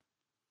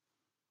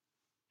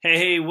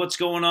Hey, what's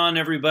going on,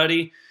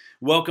 everybody?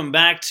 Welcome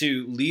back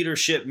to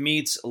Leadership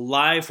Meets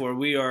Life, where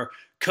we are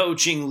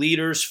coaching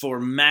leaders for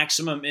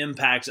maximum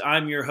impact.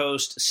 I'm your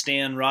host,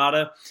 Stan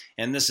Rada,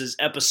 and this is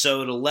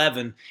episode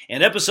 11.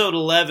 And episode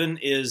 11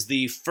 is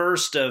the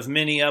first of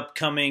many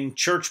upcoming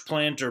church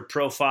planter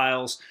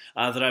profiles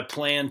that I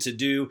plan to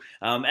do.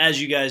 As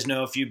you guys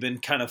know, if you've been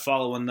kind of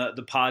following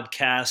the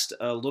podcast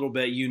a little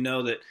bit, you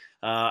know that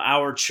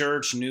our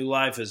church, New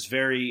Life, is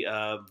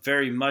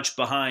very much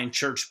behind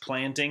church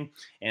planting.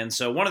 And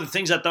so one of the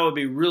things I thought would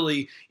be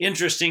really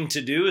interesting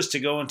to do is to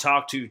go and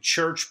talk to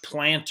church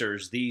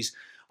planters, these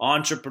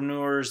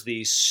entrepreneurs,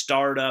 these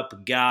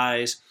startup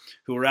guys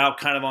who are out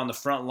kind of on the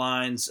front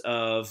lines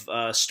of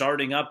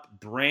starting up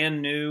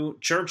brand new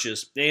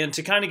churches, and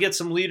to kind of get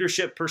some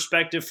leadership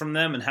perspective from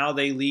them and how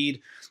they lead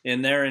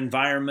in their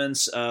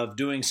environments of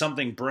doing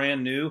something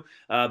brand new,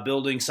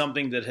 building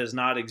something that has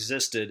not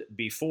existed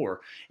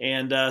before.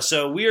 And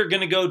so we are going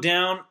to go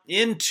down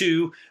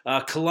into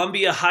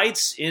Columbia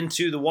Heights,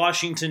 into the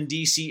Washington,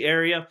 D.C.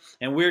 area,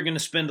 and we're going to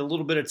spend a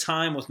little bit of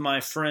time with my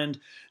friend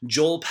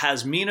Joel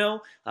Pazmino.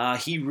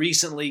 He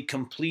recently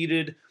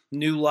completed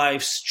New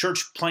Life's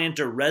church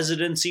planter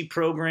residency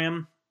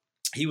program.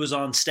 He was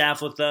on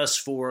staff with us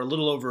for a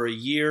little over a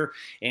year,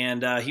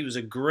 and he was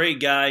a great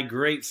guy,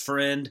 great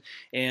friend,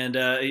 and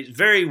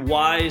very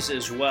wise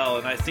as well.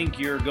 And I think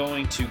you're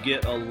going to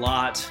get a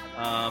lot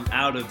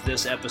out of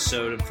this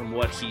episode and from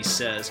what he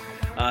says.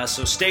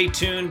 So stay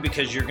tuned,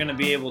 because you're going to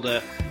be able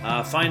to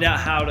find out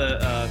how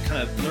to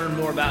kind of learn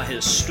more about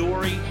his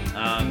story,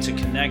 to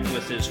connect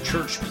with his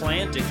church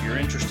plant if you're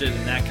interested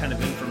in that kind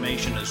of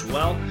information as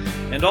well,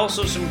 and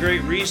also some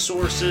great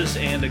resources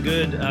and a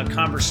good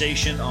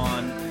conversation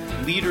on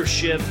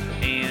leadership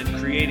and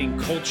creating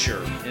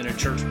culture in a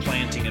church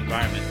planting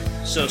environment.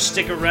 So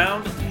stick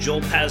around.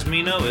 Joel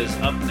Pazmino is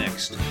up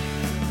next.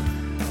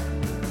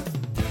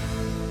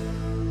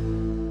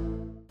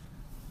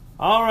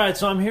 All right,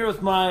 so I'm here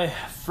with my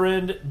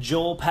friend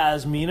Joel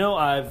Pazmino.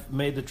 I've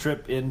made the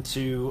trip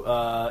into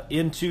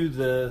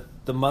the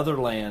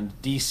motherland,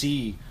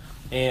 DC,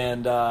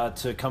 and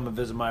to come and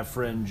visit my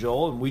friend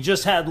Joel. And we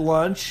just had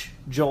lunch,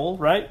 Joel,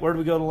 right? Where did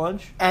we go to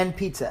lunch? And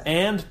pizza.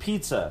 And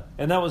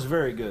that was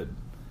very good.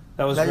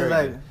 That was very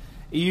good.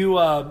 You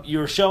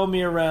were showing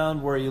me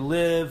around where you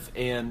live,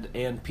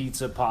 and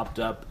pizza popped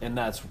up, and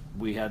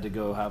we had to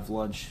go have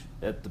lunch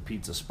at the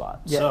pizza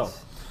spot.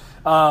 Yes.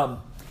 So,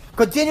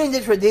 continuing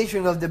the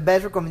tradition of the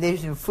best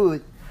recommendation in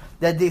food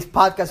that this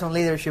podcast on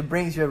leadership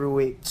brings you every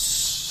week.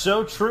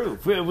 So true.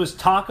 It was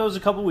tacos a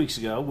couple weeks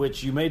ago,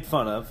 which you made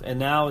fun of, and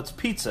now it's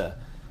pizza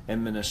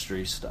and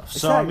ministry stuff. Exactly.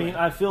 So I mean,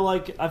 I feel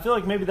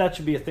like maybe that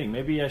should be a thing.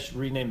 Maybe I should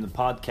rename the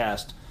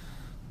podcast,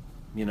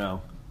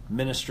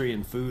 ministry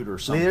and food or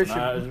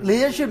something.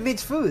 Leadership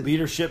meets food.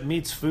 Leadership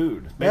meets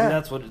food. Maybe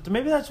that's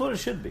what it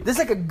should be. There's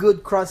like a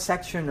good cross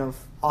section of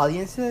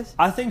audiences.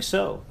 I think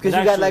so. Because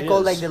you got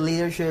all like the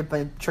leadership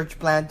and church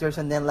planters,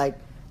 and then like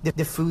the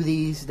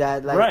foodies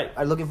that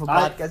are looking for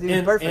podcasts.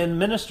 It's perfect. And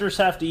ministers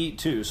have to eat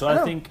too. So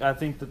I think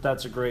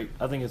it's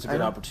a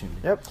good opportunity.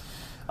 Yep.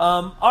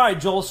 All right,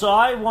 Joel. So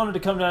I wanted to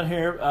come down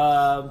here,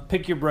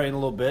 pick your brain a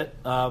little bit.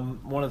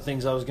 One of the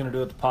things I was going to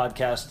do at the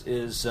podcast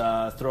is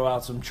throw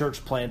out some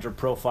church planter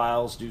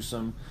profiles, do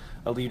some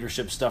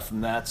leadership stuff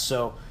from that.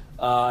 So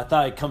I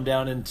thought I'd come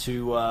down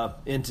into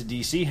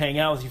DC, hang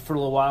out with you for a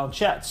little while, and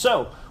chat.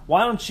 So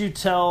why don't you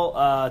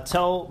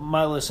tell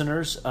my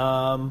listeners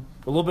a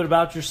little bit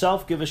about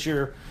yourself? Give us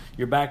your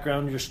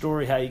background, your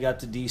story, how you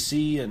got to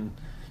DC, and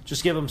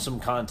just give them some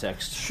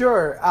context.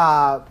 Sure.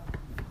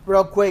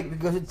 Real quick,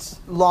 because it's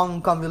long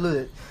and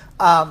convoluted.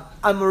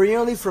 I'm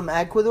originally from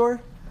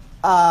Ecuador.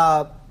 My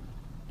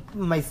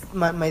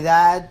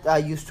dad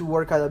used to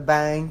work at a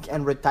bank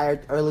and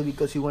retired early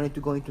because he wanted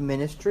to go into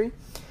ministry.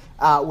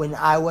 When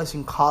I was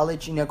in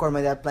college in Ecuador,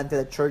 my dad planted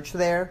a church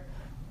there,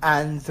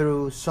 and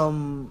through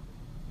some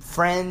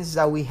friends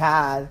that we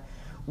had,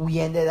 we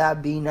ended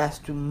up being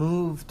asked to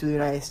move to the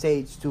United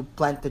States to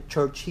plant a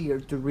church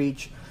here to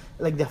reach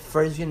like the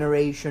first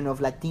generation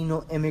of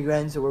Latino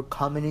immigrants that were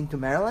coming into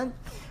Maryland.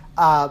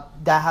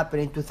 That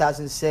happened in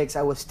 2006.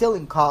 I was still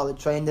in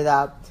college, so I ended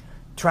up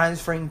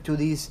transferring to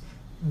this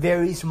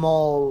very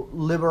small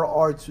liberal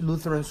arts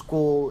Lutheran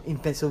school in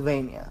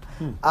Pennsylvania.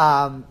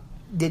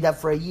 Did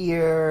that for a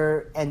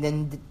year, and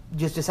then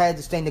just decided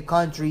to stay in the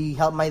country,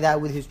 help my dad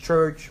with his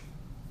church.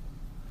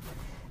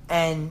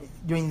 And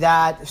during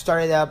that,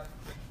 started up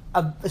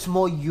a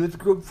small youth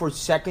group for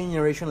second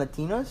generation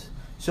Latinos.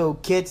 So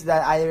kids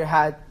that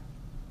either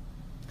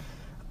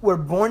were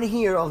born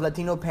here of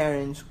Latino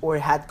parents or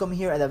had come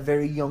here at a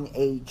very young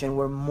age and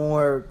were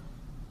more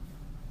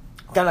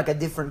kind of like a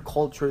different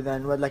culture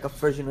than what like a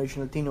first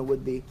generation Latino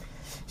would be.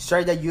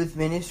 Started a youth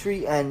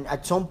ministry, and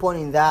at some point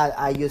in that,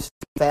 I just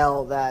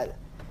felt that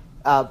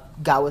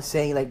God was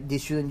saying like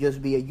this shouldn't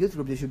just be a youth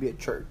group, this should be a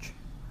church.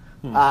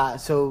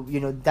 So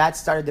that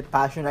started the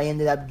passion. I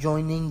ended up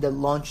joining the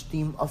launch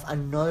team of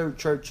another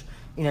church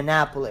in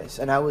Annapolis,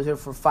 and I was there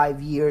for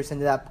 5 years.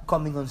 Ended up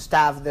coming on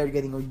staff there,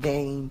 getting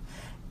ordained,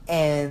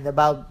 and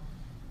about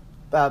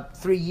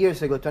 3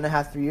 years ago,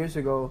 2.5, 3 years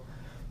ago,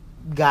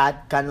 God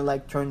kind of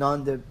like turned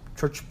on the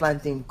church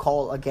planting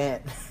call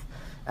again.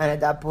 And at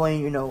that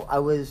point, I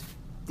was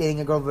dating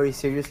a girl very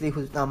seriously,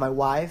 who's now my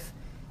wife,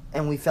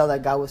 and we felt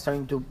like God was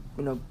starting to,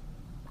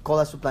 call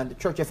us to plant the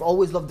church. I've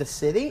always loved the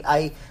city.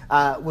 I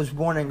was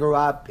born and grew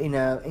up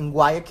in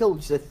Guayaquil,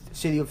 which is a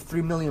city of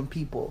 3 million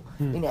people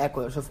in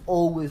Ecuador. So I've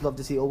always loved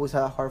the city, always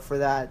had a heart for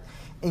that.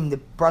 In the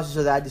process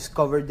of that, I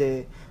discovered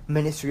the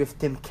ministry of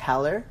Tim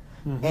Keller,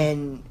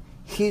 and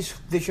his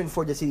vision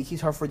for the city,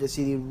 his heart for the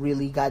city,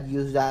 really God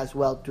used that as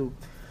well to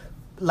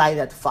light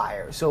that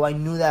fire. So I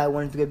knew that I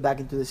wanted to get back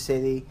into the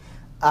city,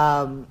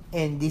 and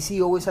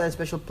DC always had a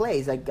special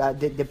place. Like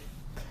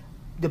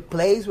the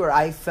place where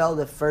I felt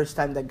the first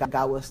time that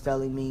God was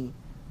telling me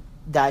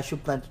that I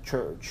should plant a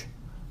church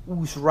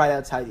was right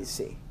outside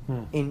DC,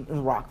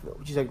 in Rockville,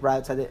 which is like right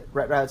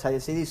outside the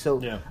city.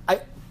 So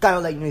I kind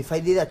of like, if I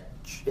did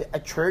a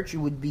church, it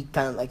would be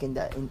kind of like in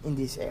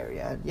this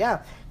area. And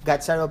yeah,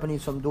 God started opening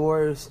some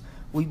doors.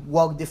 We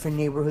walked different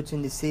neighborhoods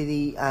in the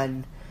city,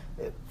 and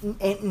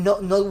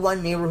not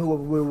one neighborhood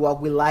we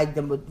walked, we liked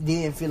them, but it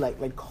didn't feel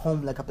like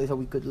home, like a place where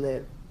we could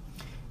live.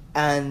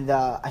 And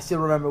I still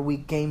remember we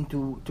came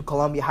to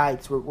Columbia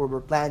Heights, where we're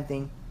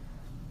planting.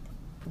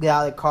 Got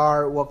out of the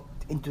car,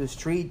 walked into the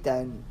street,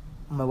 and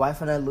my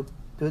wife and I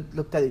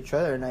looked at each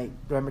other, and I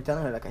remember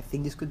telling her, like, I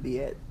think this could be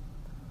it.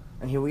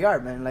 And here we are,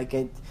 man.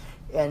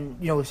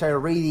 We started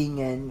reading,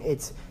 and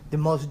it's the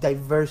most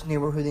diverse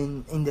neighborhood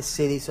in the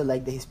city. So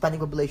like the Hispanic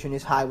population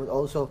is high, but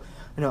also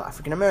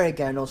African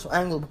American and also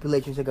Anglo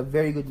population is like a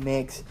very good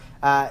mix.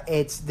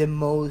 It's the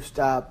most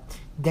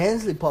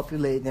densely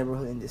populated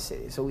neighborhood in the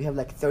city. So we have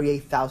like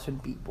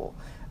 38,000 people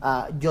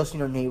just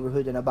in our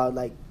neighborhood, and about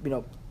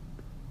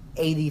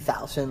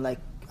 80,000, like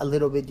a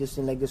little bit just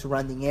in like the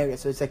surrounding area.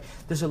 So it's like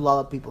there's a lot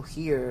of people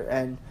here,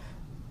 and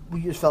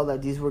we just felt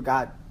that these were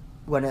God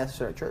wanted us to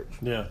start a church.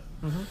 Yeah.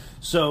 Mm-hmm.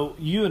 So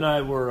you and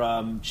I were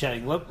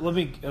chatting. Let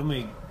me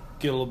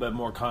get a little bit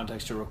more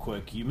context here real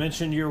quick. You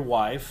mentioned your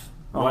wife.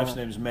 Your wife's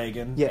name is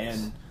Megan. Yes.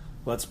 And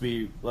let's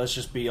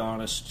just be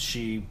honest.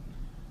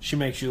 She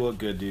makes you look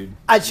good, dude.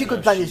 She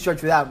could plant this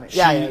church without me. She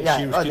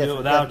could do it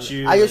without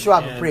you. I just show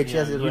up and preach.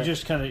 You're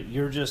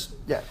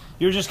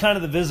just kind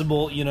of the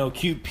visible,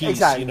 cute piece.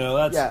 Exactly.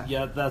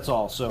 That's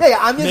all. So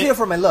I'm just here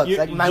for my looks.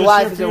 Like my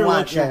wife is the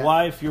one.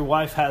 Your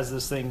wife has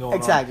this thing going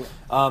exactly.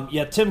 on.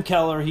 Tim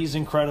Keller, he's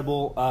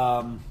incredible.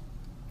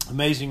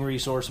 Amazing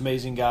resource,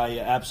 amazing guy.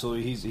 Yeah,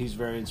 absolutely. He's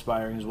very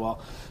inspiring as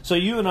well. So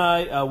you and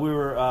I, we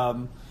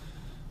were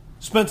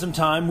spent some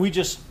time. We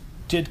just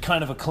did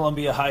kind of a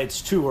Columbia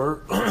Heights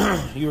tour.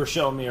 You were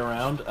showing me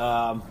around.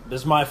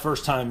 This is my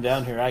first time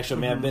down here.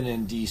 Actually, I've been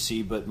in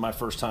D.C., but my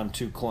first time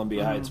to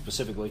Columbia Heights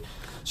specifically.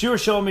 So you were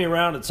showing me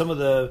around at some of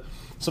the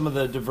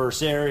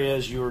diverse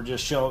areas. You were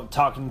just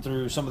talking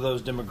through some of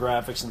those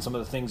demographics and some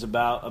of the things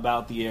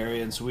about the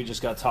area. And so we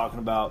just got talking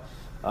about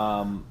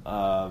kind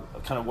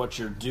of what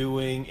you're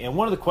doing. And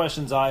one of the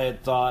questions I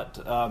had thought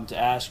to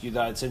ask you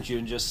that I'd sent you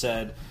and just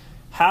said,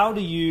 how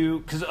do you,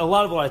 because a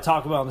lot of what I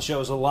talk about on the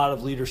show is a lot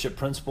of leadership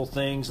principle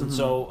things, and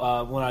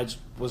so when I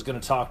was going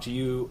to talk to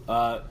you,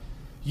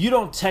 you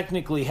don't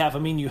technically have,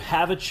 you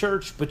have a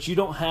church, but you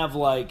don't have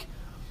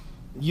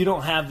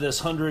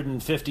this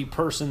 150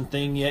 person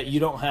thing yet. You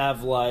don't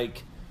have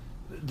like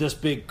this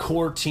big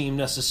core team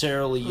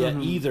necessarily yet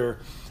either.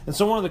 And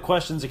so one of the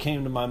questions that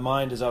came to my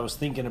mind as I was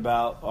thinking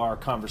about our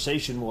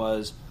conversation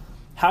was,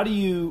 how do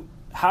you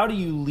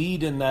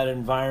lead in that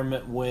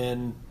environment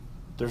when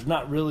there's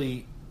not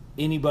really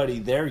anybody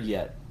there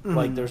yet?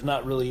 Like there's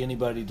not really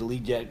anybody to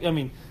lead yet.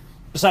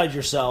 Besides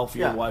yourself,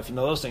 your wife,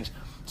 those things.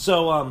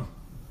 So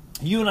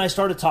you and I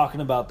started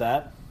talking about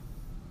that,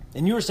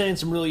 and you were saying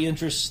some really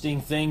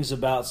interesting things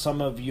about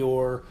some of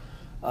your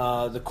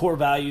the core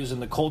values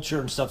and the culture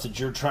and stuff that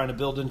you're trying to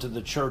build into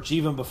the church,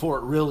 even before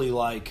it really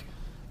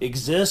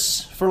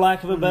exists, for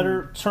lack of a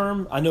better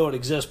term. I know it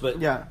exists, but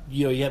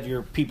you have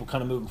your people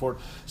kind of moving forward.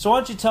 So why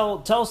don't you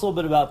tell us a little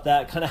bit about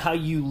that, kind of how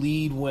you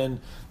lead when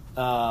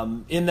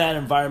in that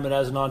environment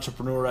as an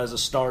entrepreneur, as a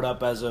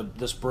startup, as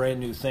this brand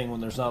new thing when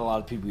there's not a lot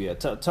of people yet.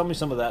 Tell me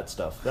some of that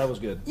stuff. That was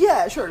good.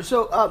 Yeah, sure.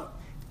 So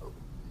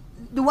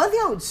the one thing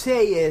I would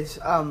say is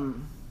I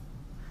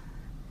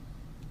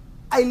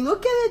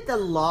look at it a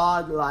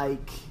lot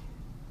like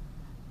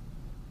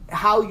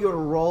how your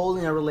role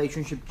in a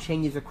relationship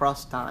changes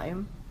across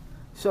time.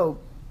 So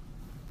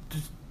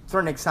just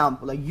for an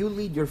example, like you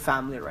lead your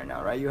family right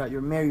now, right?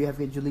 You're married, you have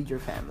kids, you lead your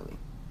family.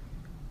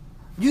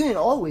 You didn't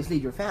always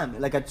lead your family.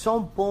 Like at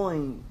some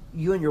point,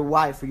 you and your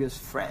wife were just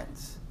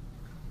friends.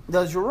 That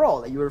was your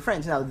role. Like you were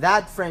friends. Now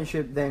that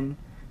friendship then,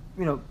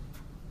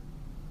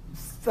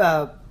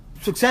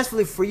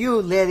 successfully for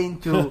you led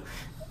into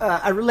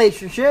a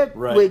relationship,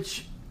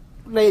 which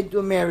led into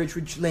a marriage,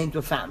 which led into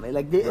a family.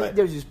 Like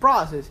there's this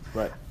process.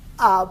 Right.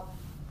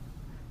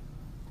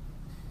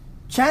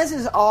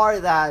 Chances are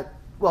that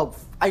well,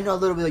 I know a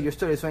little bit of your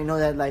story, so I know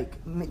that like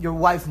your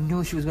wife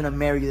knew she was gonna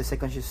marry you the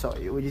second she saw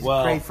you, which is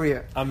great for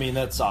you. I mean,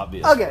 that's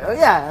obvious. Okay,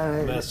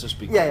 yeah. Let's just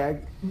be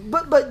clear. Yeah.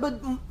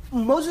 But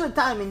most of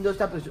the time in those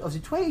types of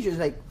situations,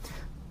 like,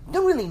 you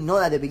don't really know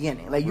at the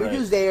beginning. Like, you're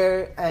just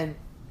there and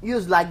you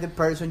just like the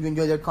person, you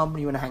enjoy their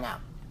company, you want to hang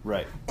out.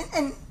 Right.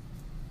 And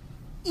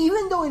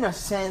even though in a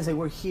sense that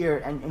we're here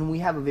and we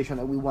have a vision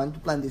that we want to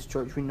plant this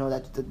church, we know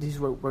that this is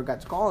where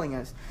God's calling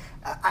us.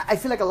 I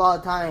feel like a lot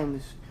of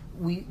times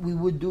we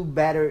would do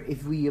better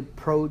if we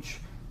approach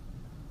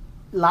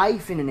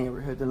life in the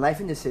neighborhood and life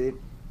in the city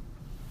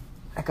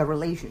like a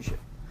relationship.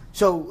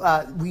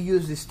 So we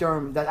use this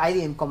term that I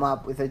didn't come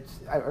up with it.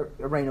 I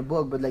read in a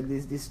book, but like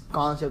this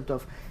concept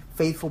of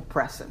faithful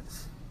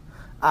presence.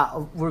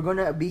 We're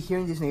gonna be here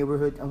in this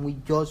neighborhood, and we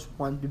just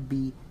want to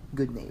be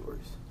good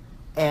neighbors.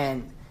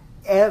 And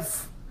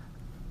if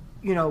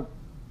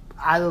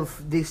out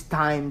of this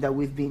time that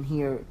we've been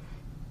here,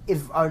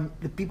 if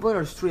the people in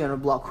our street, on our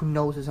block, who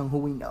knows us and who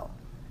we know,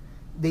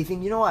 they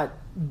think, you know what,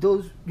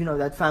 those,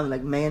 that family,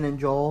 like Man and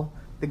Joel,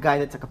 the guy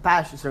that's like a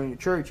pastor starting a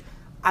church,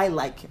 I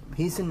like him.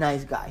 He's a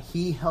nice guy.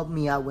 He helped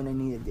me out when I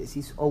needed this.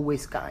 He's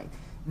always kind.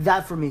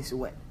 That for me is a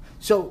win.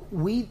 So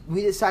we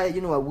decided,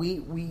 you know what, we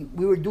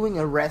were doing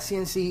a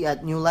residency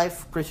at New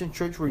Life Christian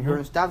Church where you're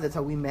on staff. That's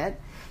how we met.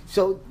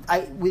 So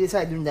we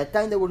decided during that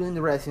time that we're doing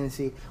the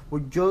residency, we're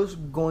just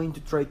going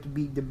to try to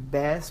be the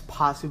best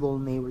possible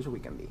neighbors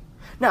we can be.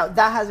 Now,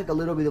 that has like a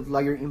little bit of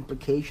larger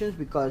implications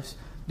because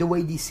the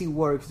way DC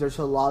works, there's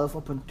a lot of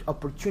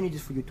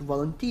opportunities for you to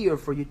volunteer,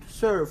 for you to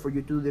serve, for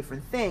you to do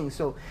different things.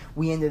 So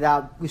we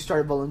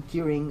started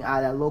volunteering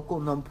at a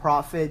local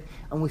nonprofit,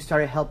 and we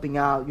started helping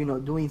out,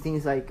 doing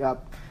things like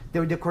they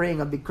were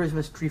decorating a big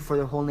Christmas tree for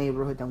the whole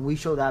neighborhood, and we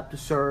showed up to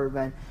serve,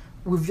 and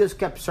we've just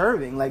kept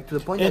serving, like to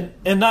the point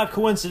and not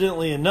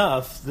coincidentally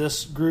enough,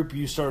 this group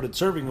you started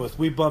serving with,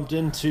 we bumped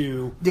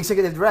into the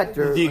executive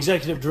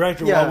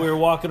director. While we were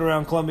walking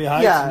around Columbia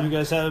Heights, and you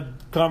guys had a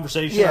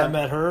conversation. I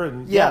met her,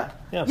 and yeah,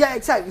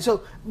 exactly.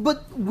 So,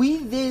 but we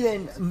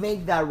didn't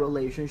make that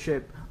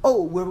relationship.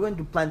 Oh, we're going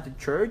to plant a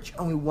church,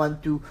 and we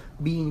want to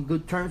be in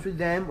good terms with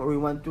them, or we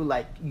want to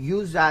like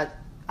use that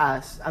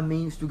as a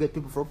means to get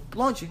people for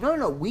lunch.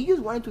 No. We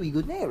just wanted to be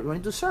good neighbors. We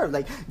wanted to serve.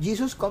 Like,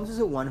 Jesus comes as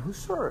the one who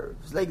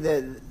serves. Like,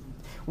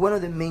 one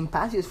of the main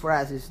passages for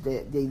us is the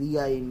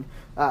idea in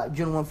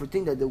John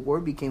 1:14 that the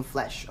Word became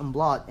flesh and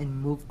blood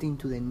and moved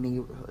into the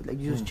neighborhood. Like,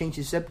 Jesus changed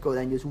his zip code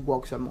and just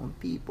walks among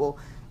people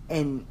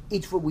and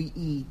eats what we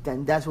eat,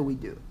 and that's what we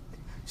do.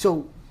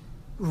 So,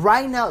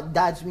 right now,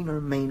 that's been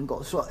our main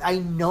goal. So, I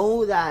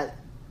know that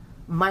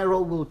my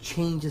role will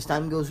change as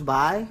time goes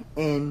by,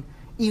 and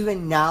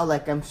even now,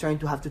 like, I'm starting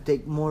to have to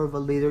take more of a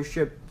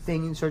leadership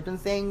thing in certain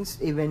things.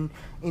 Even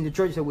in the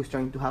church that we're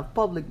starting to have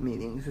public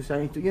meetings. We're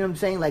starting to, you know what I'm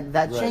saying? Like,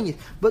 that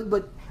changes.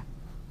 But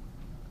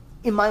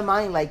in my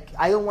mind, like,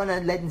 I don't want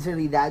to let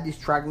necessarily that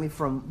distract me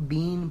from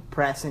being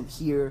present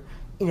here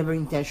in a very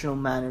intentional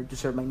manner to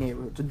serve my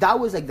neighborhood. So that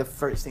was, like, the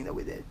first thing that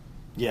we did.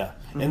 Yeah.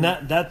 And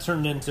that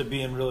turned into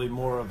being really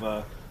more of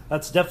a...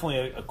 That's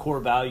definitely a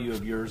core value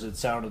of yours. It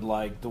sounded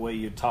like the way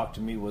you talked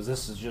to me was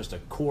this is just a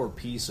core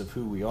piece of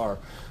who we are.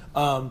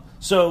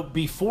 So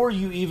before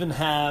you even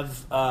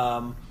have,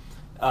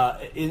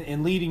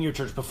 in leading your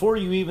church, before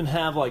you even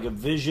have like a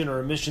vision or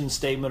a mission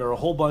statement or a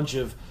whole bunch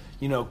of,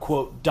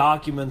 quote,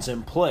 documents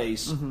in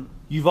place,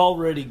 you've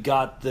already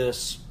got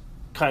this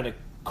kind of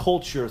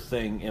culture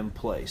thing in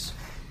place.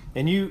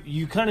 And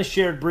you kind of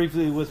shared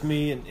briefly with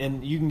me,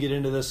 and you can get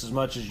into this as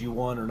much as you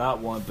want or not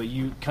want, but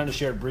you kind of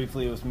shared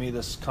briefly with me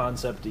this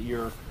concept that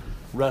you're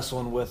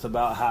wrestling with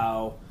about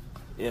how,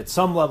 at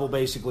some level,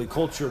 basically,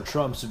 culture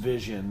trumps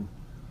vision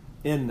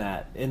in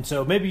that. And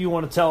so maybe you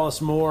want to tell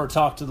us more or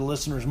talk to the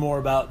listeners more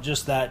about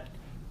just that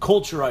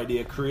culture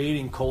idea,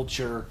 creating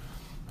culture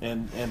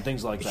and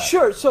things like that.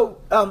 Sure. So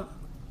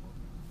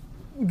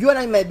you and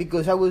I met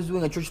because I was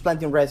doing a church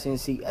planting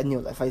residency at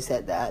New Life. I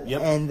said that.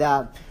 Yep.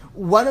 And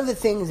one of the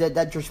things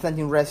that church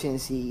planting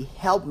residency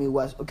helped me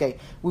was, okay,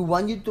 we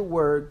want you to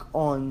work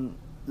on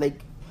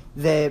like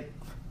the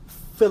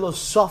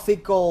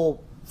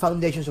philosophical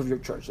foundations of your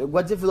church. Like,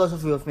 what's the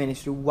philosophy of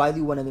ministry? Why do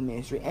you want to do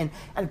ministry? And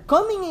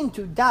coming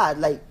into that,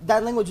 like,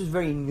 that language is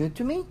very new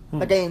to me.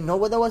 Like, I didn't know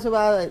what that was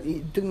about.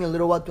 It took me a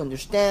little while to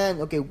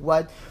understand, okay,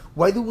 why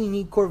do we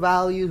need core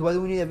values? Why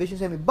do we need a vision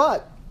statement?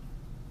 But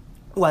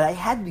what I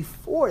had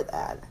before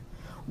that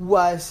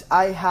was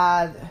I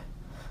had,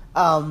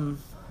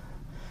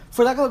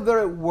 for lack of a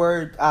better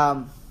word,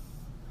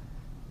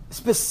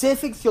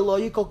 specific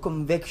theological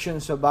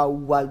convictions about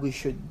what we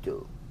should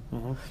do.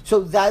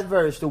 So that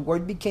verse, the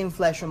Word became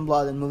flesh and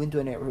blood and moved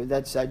into a neighborhood,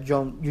 that's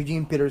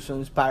Eugene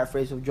Peterson's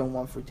paraphrase of John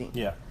 1:14.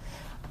 Yeah.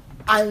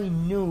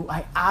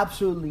 I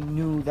absolutely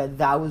knew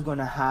that was going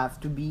to have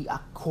to be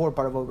a core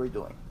part of what we're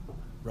doing.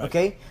 Right.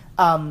 Okay?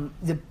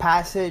 The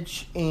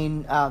passage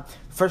in 1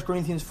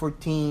 Corinthians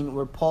 14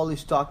 where Paul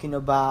is talking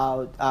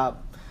about,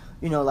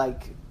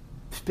 like,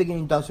 speaking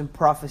in tongues and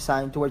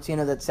prophesying. Towards the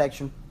end of that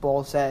section,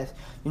 Paul says,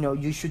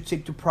 you should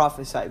seek to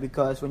prophesy,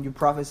 because when you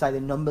prophesy,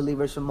 the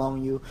non-believers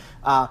among you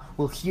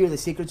will hear the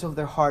secrets of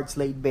their hearts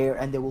laid bare,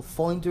 and they will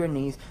fall into their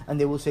knees, and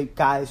they will say,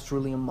 God is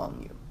truly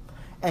among you.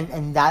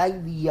 And that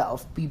idea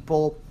of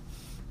people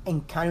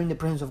encountering the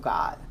presence of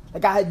God,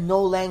 like, I had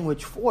no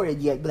language for it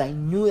yet, but I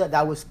knew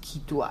that was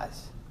key to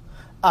us.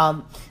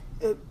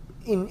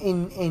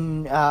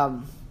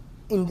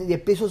 In the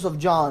epistles of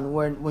John,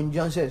 when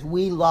John says,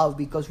 we love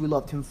because we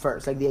loved him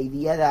first, like the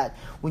idea that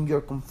when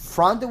you're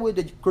confronted with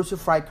the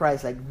crucified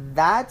Christ, like,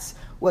 that's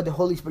what the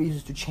Holy Spirit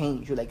uses to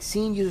change you, like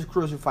seeing Jesus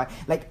crucified.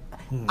 Like,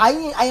 I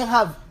didn't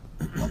have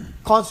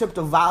concept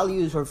of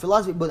values or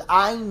philosophy, but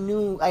I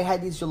knew I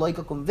had these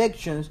theological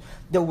convictions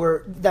that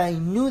I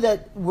knew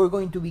that were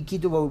going to be key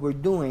to what we were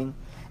doing,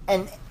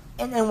 and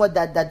what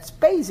that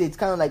space, it's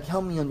kind of like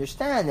helped me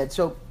understand that.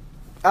 So,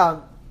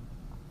 kind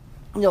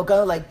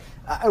of like,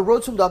 I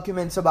wrote some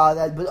documents about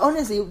that, but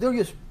honestly, they're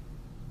just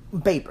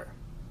paper.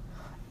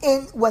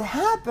 And what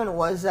happened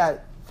was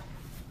that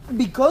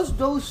because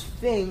those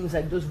things,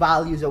 like those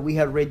values that we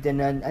had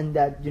written and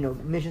that,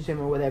 mission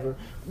statement or whatever,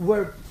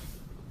 were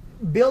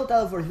built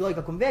out of our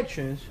theological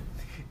convictions,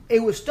 it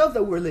was stuff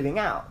that we were living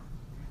out.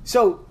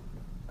 So,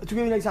 to give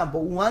you an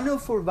example, one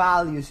of our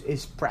values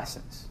is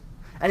presence.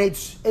 And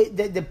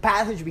the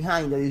passage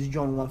behind that is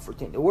John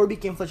 1:14. The Word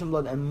became flesh and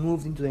blood and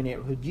moved into the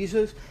neighborhood.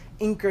 Jesus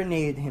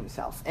incarnated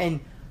himself. And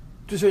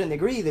to a certain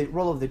degree, the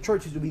role of the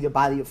church is to be the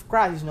body of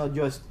Christ. It's not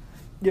just,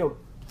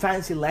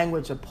 fancy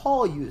language that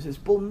Paul uses.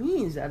 Paul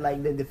means that,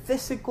 like, the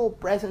physical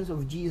presence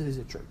of Jesus is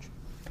the church.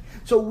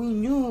 So we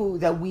knew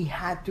that we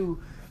had to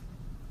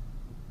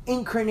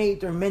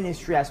incarnate our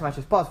ministry as much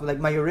as possible. Like,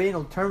 my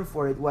original term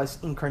for it was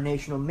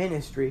incarnational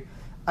ministry.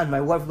 And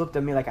my wife looked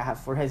at me like I have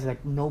four heads.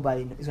 Like,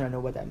 nobody is going to know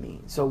what that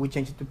means. So we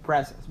changed it to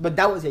presence. But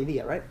that was the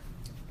idea, right?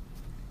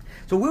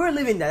 So we were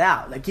living that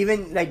out. Like,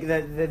 even like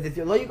the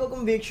theological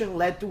conviction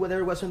led to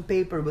whatever was on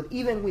paper. But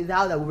even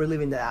without that, we were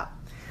living that out.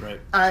 Right.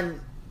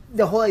 And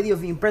the whole idea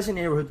of being present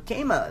in the neighborhood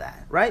came out of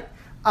that, right?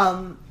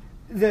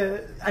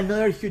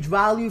 Another huge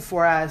value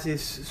for us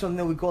is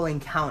something we call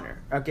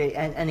encounter. Okay,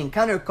 and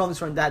encounter comes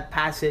from that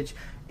passage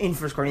in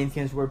 1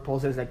 Corinthians where Paul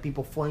says, like,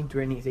 people falling to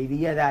their knees. The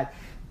idea that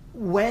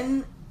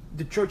when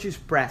the church is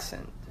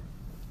present,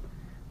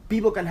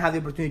 people can have the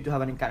opportunity to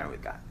have an encounter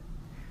with God.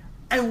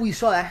 And we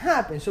saw that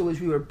happen. So as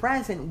we were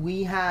present,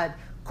 we had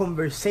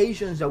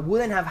conversations that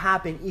wouldn't have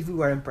happened if we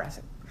weren't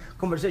present.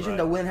 Conversations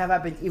that wouldn't have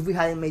happened if we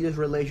hadn't made those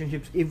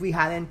relationships, if we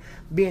hadn't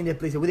been in the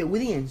place. We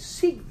didn't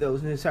seek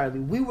those necessarily.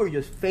 We were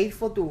just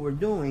faithful to what we're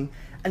doing.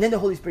 And then the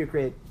Holy Spirit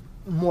created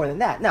more than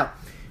that. Now,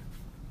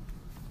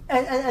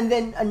 and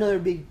then another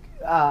big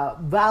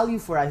value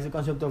for us is the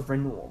concept of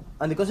renewal.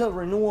 And the concept of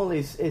renewal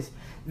is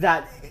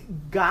that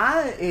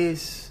God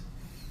is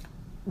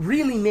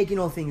really making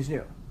all things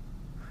new.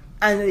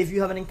 And if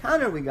you have an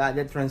encounter with God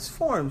that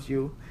transforms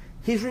you,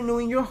 He's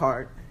renewing your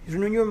heart, He's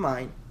renewing your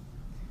mind.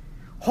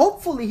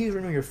 Hopefully He's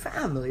renewing your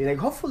family. Like,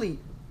 hopefully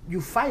you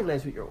fight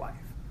less with your wife.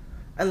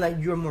 And, like,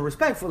 you're more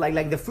respectful.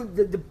 Like the fruit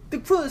of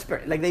the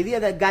Spirit. Like, the idea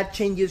that God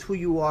changes who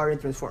you are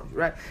and transforms you,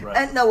 right?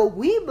 And now what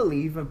we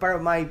believe, and part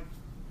of my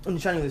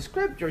understanding of the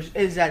scriptures,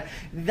 is that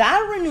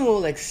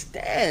renewal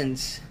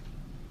extends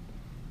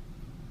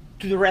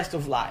to the rest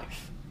of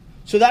life.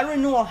 So that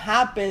renewal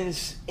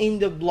happens in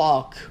the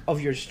block of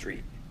your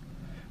street.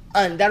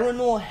 And that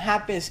renewal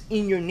happens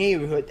in your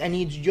neighborhood. And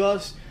it's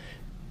just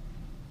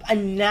a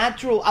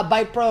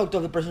byproduct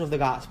of the person of the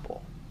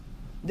gospel.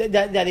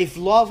 That if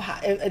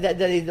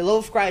if the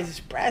love of Christ is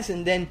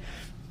present, then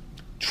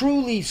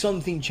truly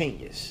something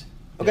changes.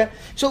 Okay? Yeah.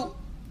 So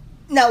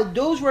now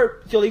those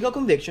were theological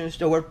convictions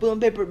that were put on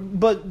paper.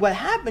 But what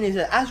happened is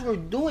that as we're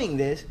doing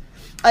this,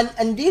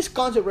 and this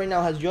concept right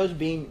now has just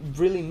been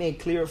really made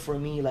clear for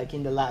me, like,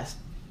 in the last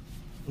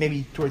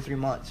maybe 2 or 3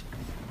 months.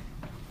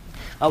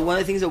 One of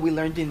the things that we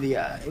learned in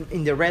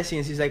the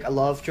residency is, like, a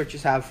lot of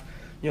churches have,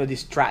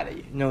 this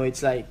strategy.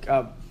 It's like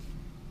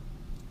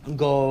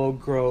go,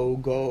 grow,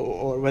 go,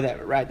 or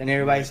whatever, right? And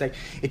everybody's like,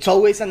 it's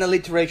always an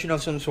alliteration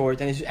of some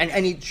sort, and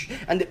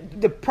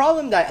the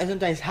problem that I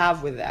sometimes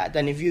have with that,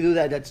 and if you do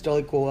that, that's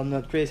totally cool. I'm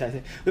not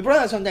criticizing. The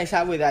problem I sometimes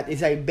have with that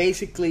is, like,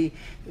 basically,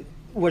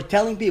 we're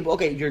telling people,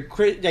 okay, you're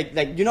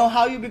like you know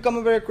how you become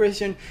a better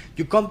Christian?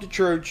 You come to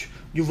church,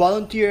 you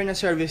volunteer in a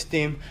service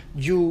team,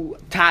 you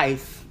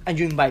tithe, and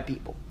you invite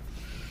people.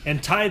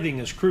 And tithing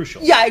is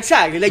crucial. Yeah,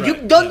 exactly. Like, you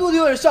don't do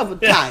the other stuff,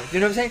 but tithe. You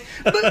know what I'm saying?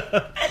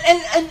 But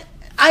and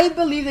I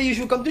believe that you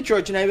should come to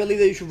church, and I believe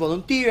that you should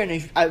volunteer,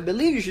 and I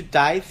believe you should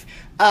tithe,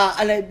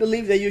 and I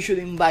believe that you should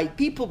invite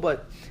people.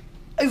 But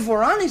if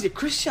we're honest, the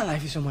Christian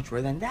life is so much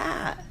more than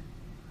that.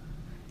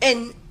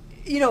 And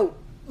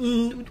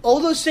all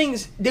those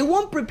things, they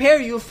won't prepare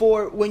you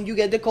for when you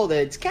get the call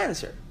that it's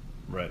cancer.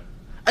 Right.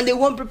 And they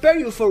won't prepare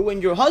you for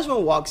when your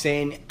husband walks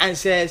in and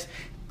says,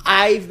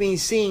 I've been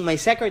seeing my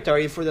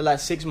secretary for the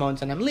last 6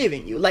 months and I'm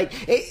leaving you. Like,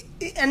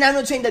 and I'm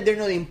not saying that they're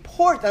not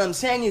important. I'm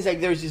saying is, like,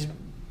 there's this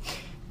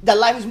that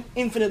life is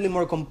infinitely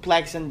more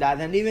complex than that,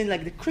 and even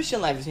like the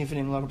Christian life is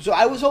infinitely more complex. So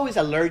I was always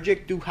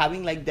allergic to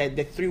having like the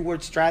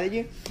 3-word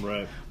strategy.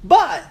 Right.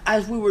 But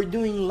as we were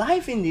doing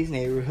life in this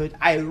neighborhood,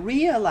 I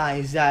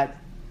realized that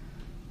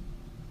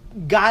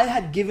God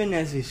had given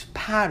us this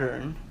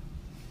pattern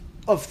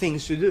of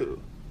things to do.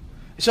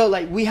 So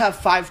like we have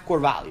 5 core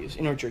values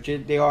in our church.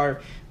 They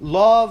are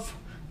love,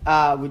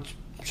 which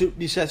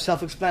is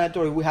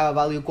self-explanatory. We have a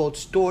value called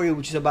story,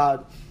 which is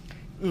about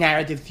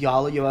narrative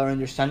theology, about our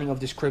understanding of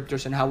the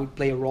scriptures and how we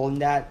play a role in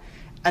that.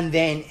 And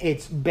then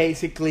it's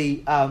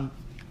basically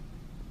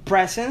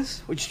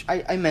presence, which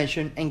I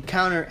mentioned,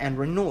 encounter, and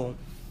renewal.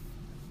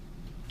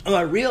 And what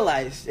I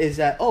realized is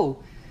that,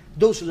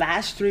 those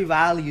last 3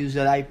 values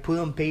that I put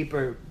on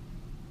paper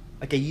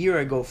like a year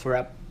ago for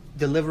a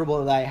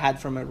deliverable that I had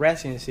from a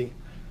residency,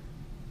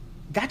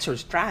 that's our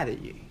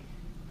strategy.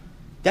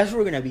 That's what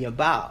we're going to be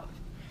about.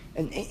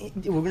 And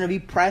we're going to be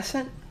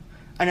present.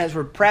 And as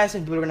we're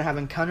present, people are going to have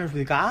encounters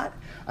with God.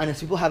 And as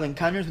people have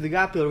encounters with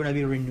God, people are going to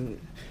be renewed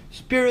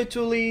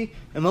spiritually,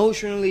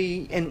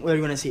 emotionally, and we're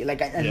going to see it.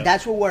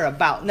 That's what we're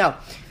about. Now,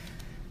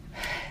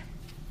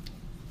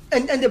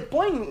 and the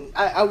point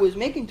I was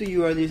making to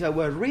you earlier is that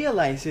what I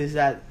realize is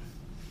that,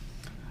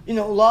 a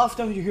lot of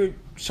times you hear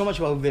so much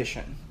about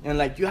vision. And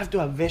like, you have to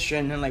have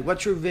vision. And like,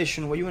 what's your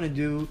vision? What you want to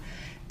do?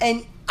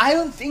 And I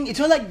don't think, it's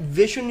not like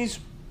vision is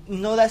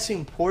not as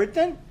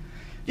important.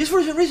 Just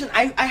for some reason,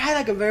 I had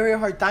like a very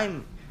hard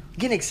time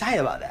getting excited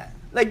about that.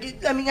 Like,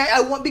 we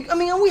have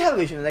a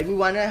vision. Like, we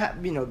want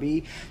to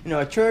be,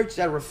 a church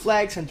that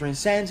reflects and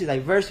transcends the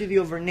diversity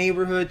of our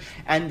neighborhood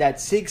and that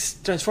seeks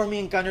transforming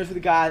encounters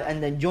with God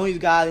and then joins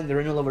God in the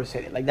renewal of our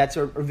city. Like, that's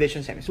our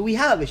vision statement. So we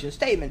have a vision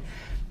statement.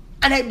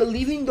 And I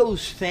believe in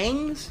those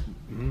things.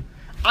 Mm-hmm.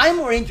 I'm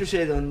more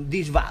interested in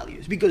these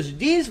values because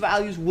these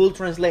values will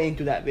translate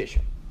into that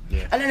vision.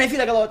 Yeah. And then I feel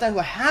like a lot of times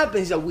what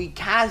happens is that we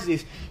cast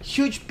this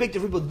huge picture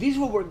of people. This is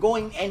where we're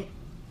going, and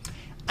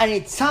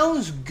it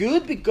sounds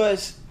good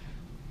because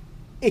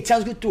it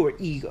sounds good to our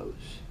egos.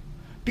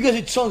 Because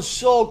it sounds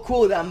so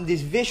cool that I'm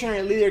this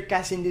visionary leader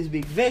casting this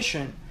big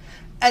vision.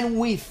 And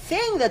we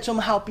think that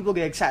somehow people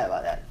get excited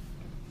about that.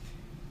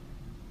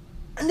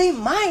 And they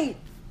might,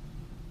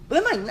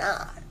 but they might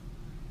not.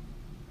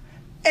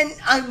 And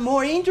I'm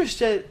more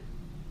interested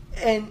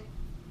in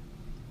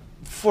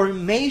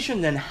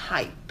formation than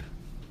hype.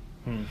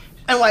 And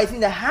what I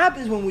think that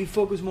happens when we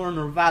focus more on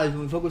our values,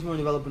 when we focus more on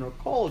developing our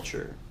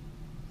culture,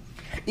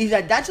 is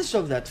that that's the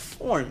stuff that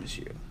forms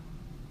you.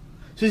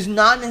 So it's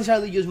not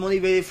necessarily just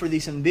motivated for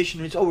this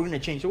ambition. It's, we're going to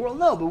change the world.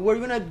 No, but we're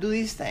going to do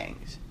these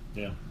things.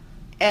 Yeah.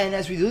 And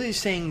as we do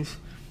these things,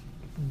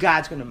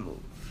 God's going to move.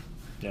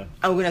 Yeah.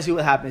 And we're going to see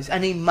what happens.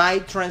 And it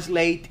might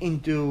translate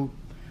into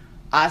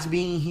us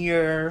being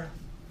here,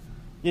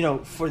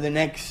 for the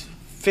next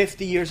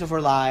 50 years of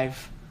our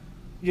life,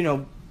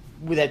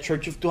 with a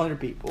church of 200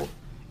 people.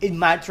 It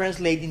might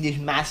translate in this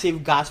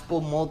massive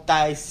gospel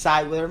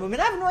multi-site whatever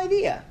movement. I have no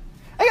idea.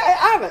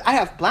 I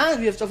have plans.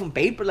 We have stuff on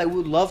paper. Like, we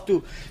would love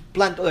to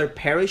plant other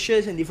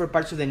parishes in different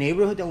parts of the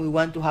neighborhood, and we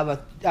want to have a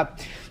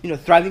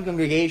thriving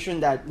congregation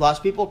that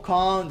lost people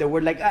come. That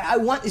we're like,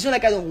 it's not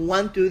like I don't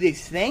want to do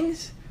these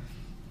things.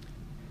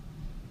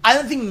 I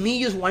don't think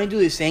me just wanting to do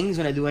these things is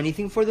going to do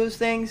anything for those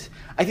things.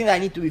 I think that I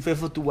need to be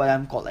faithful to what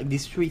I'm called, like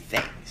these 3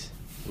 things.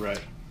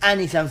 Right.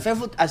 And if I'm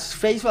faithful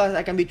as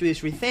I can be to these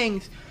 3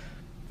 things,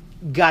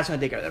 God's going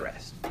to take care of the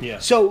rest. Yeah.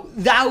 So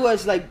that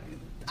was like,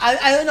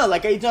 I don't know,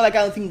 like, it's not like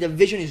I don't think the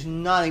vision is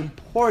not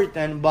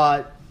important,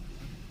 but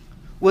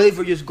what if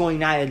we're just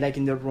going at it like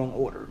in the wrong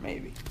order,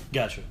 maybe?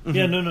 Gotcha. Mm-hmm.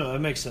 Yeah, no, that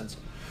makes sense.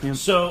 Yeah.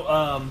 So,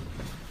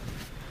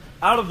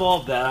 out of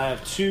all of that, I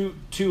have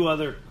two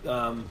other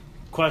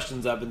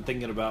questions I've been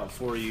thinking about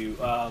for you.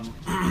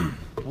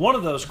 One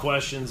of those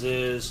questions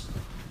is,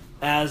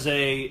 as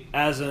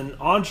an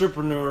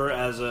entrepreneur,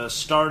 as a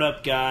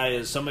startup guy,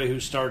 as somebody who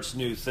starts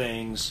new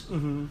things,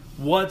 mm-hmm.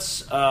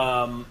 What's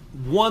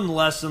one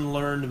lesson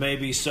learned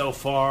maybe so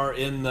far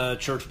in the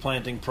church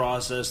planting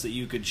process that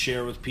you could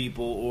share with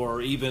people,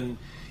 or even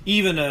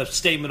a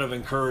statement of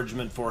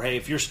encouragement for, hey,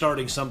 if you're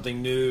starting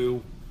something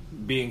new,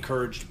 be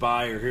encouraged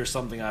by, or here's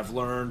something I've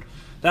learned?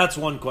 That's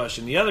one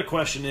question. The other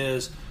question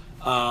is,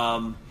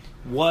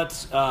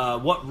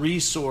 what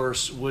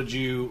resource would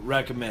you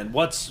recommend?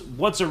 What's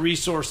a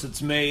resource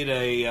that's made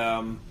a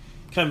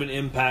kind of an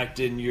impact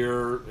in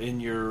your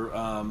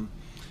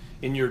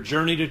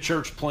journey to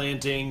church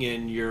planting,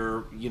 in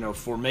your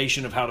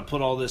formation of how to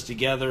put all this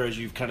together, as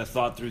you've kind of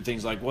thought through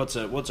things like what's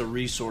a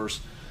resource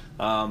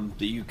that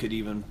you could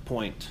even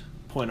point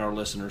our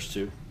listeners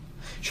to?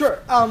 Sure.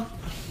 I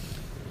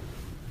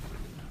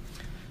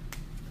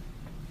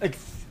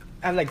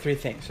have 3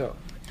 things. So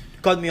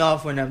cut me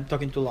off when I'm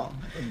talking too long.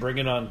 Bring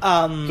it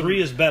on.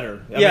 3 is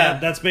better. I mean,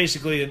 that's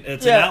basically an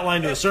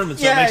outline to a sermon,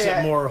 so it makes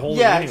it more holy.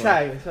 Yeah,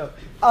 anyway. Exactly. So,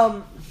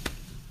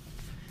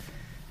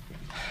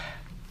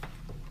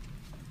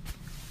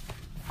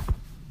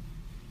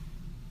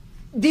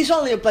 this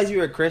only applies if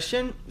you're a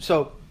Christian.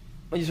 So,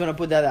 I just want to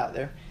put that out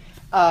there.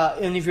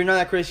 And if you're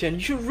not a Christian,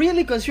 you should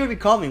really consider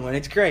becoming one.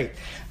 It's great.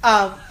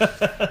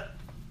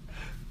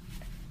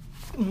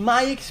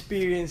 my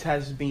experience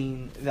has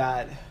been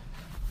that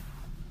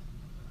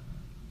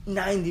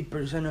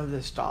 90% of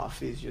the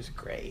stuff is just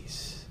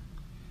grace.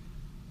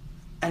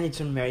 And it's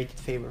unmerited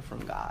favor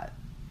from God.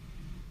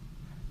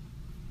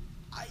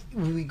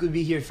 We could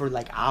be here for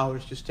like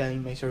hours just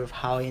telling my sort of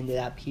how I ended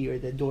up here,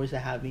 the doors that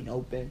have been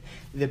opened,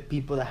 the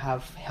people that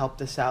have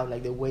helped us out,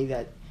 like the way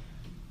that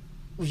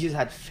we just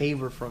had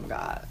favor from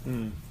God.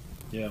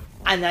 Yeah.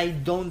 And I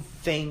don't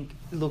think,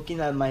 looking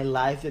at my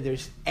life, that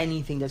there's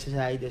anything that says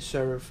I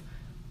deserve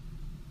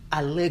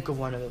a lick of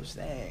one of those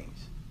things.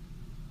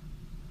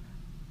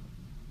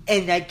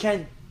 And I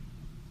can't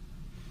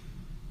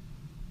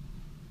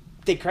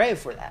take credit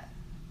for that.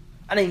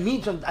 And I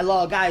meet a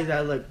lot of guys that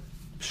are like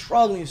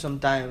struggling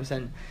sometimes,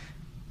 and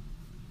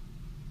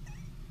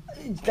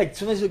like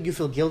sometimes you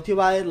feel guilty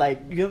about it. Like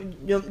you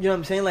know what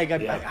I'm saying? Like,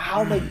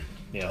 how am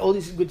I? All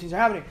these good things are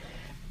happening,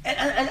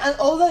 and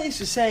all that is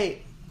to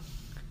say,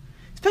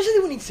 especially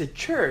when it's a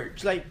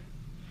church, like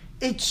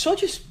it's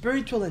such a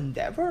spiritual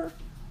endeavor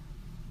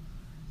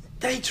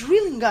that it's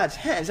really in God's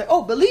hands. Like,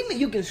 oh, believe me,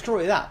 you can screw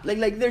it up.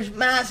 Like there's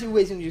massive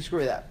ways in which you screw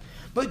it up,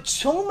 but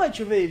so much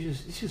of it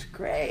is just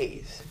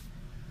grace.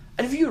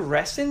 And if you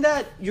rest in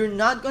that, you're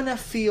not gonna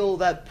feel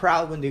that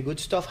proud when the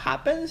good stuff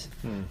happens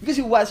because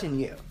it wasn't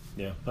you.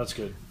 Yeah, that's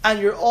good. And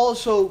you're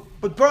also,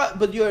 but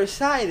the other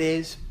side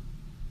is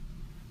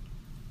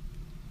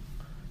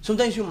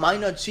sometimes you might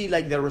not see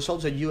like the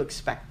results that you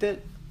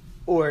expected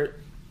or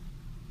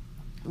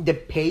the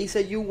pace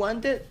that you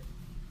wanted.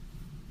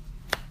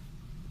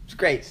 It's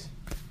grace.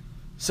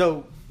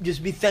 So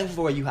just be thankful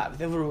for what you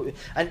have. And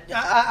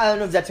I don't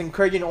know if that's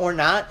encouraging or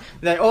not.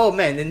 That, oh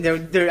man, and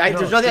there's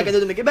nothing I can do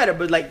to make it better.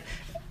 But like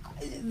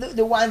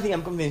the one thing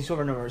I'm convinced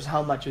over and over is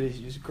how much of this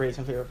is just grace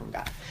and favor from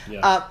God.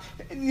 Yeah.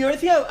 The other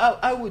thing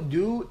I would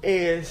do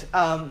is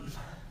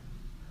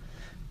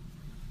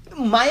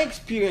my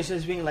experience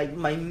has been like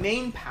my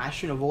main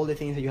passion of all the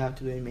things that you have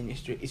to do in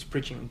ministry is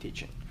preaching and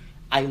teaching.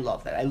 I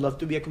love that. I love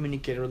to be a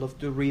communicator. I love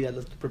to read. I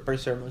love to prepare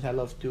sermons. I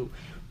love to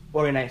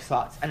organize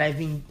thoughts. And I've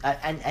been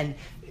and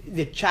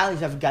the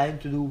challenge, I've gotten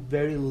to do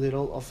very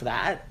little of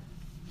that.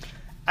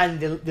 And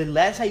the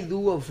less I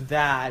do of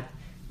that,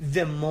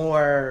 the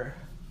more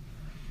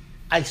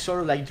I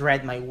sort of like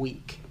dread my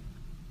week.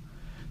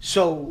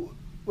 So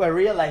what I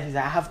realize is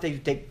I have to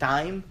take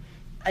time,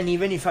 and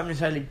even if I'm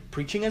necessarily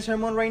preaching a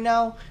sermon right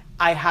now,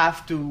 I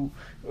have to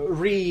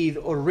read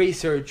or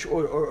research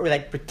or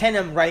like pretend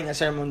I'm writing a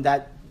sermon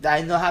that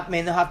I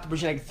may not have to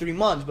preach in like 3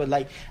 months, but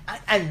like,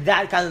 and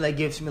that kind of like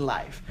gives me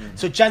life. Mm-hmm.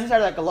 So chances are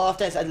like a lot of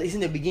times, at least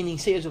in the beginning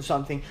stages of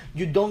something,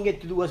 you don't get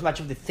to do as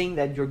much of the thing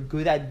that you're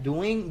good at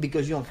doing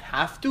because you don't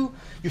have to.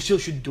 You still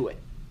should do it.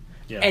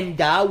 Yeah. And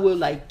that will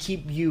like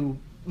keep you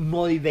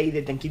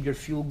motivated and keep your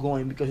fuel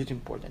going because it's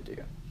important to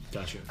you.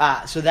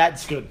 Gotcha. So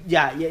that's good.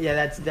 Yeah.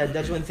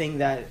 That's one thing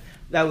that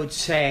I would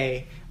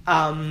say.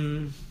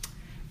 The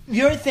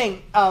other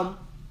thing,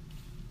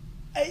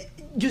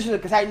 just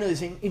because I know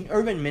this in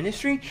urban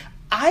ministry,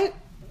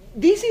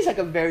 this is like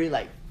a very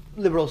like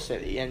liberal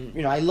city, and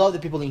you know I love the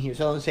people in here,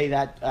 so I don't say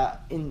that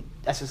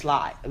as a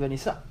slide of any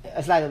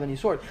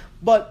sort.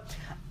 But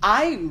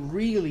I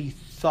really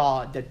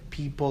thought that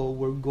people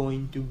were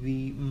going to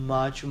be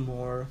much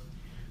more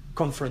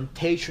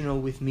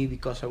confrontational with me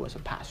because I was a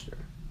pastor,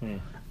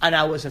 and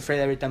I was afraid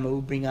every time I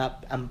would bring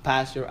up I'm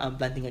pastor, I'm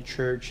planting a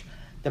church,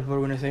 that people are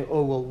going to say,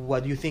 oh, well,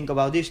 what do you think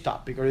about this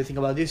topic? Or do you think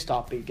about this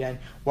topic? And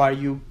why are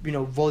you,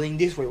 voting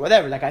this way?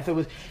 Whatever. Like, I thought it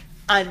was...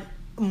 And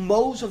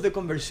most of the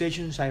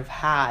conversations I've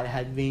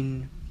had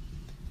been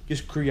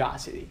just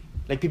curiosity.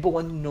 Like, people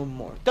want to know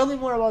more. Tell me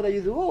more about what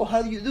you do. Oh,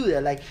 how do you do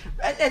that? Like,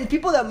 and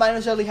people that might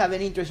necessarily have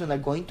an interest in,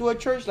 like, going to a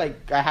church.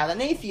 Like, I had an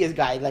atheist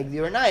guy, like,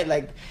 the other night.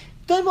 Like,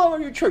 tell me more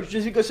about your church.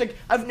 Just because, like,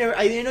 I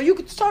didn't know you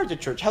could start a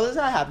church. How does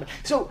that happen?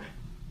 So,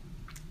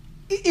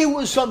 it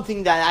was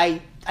something that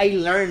I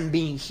learned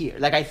being here.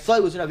 Like, I thought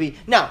it was going to be...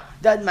 Now,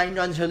 that might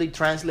not necessarily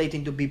translate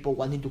into people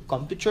wanting to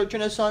come to church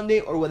on a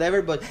Sunday or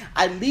whatever, but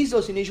at least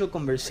those initial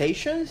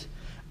conversations,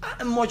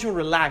 I'm much more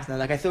relaxed now.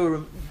 Like, I thought we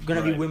were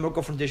going to be way more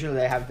confrontational than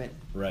I have been.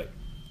 Right.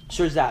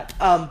 So it's that.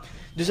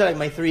 Those are, like,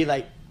 my 3,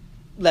 like,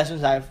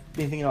 lessons I've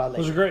been thinking about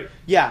lately. Those are great.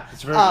 Yeah.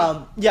 It's very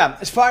good. Yeah.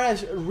 As far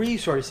as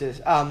resources...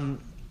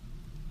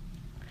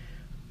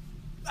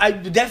 I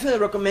definitely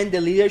recommend the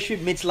Leadership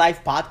Meets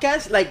Life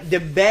podcast. Like, the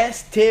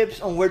best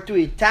tips on where to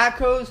eat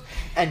tacos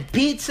and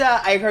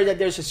pizza. I heard that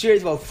there's a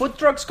series about food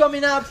trucks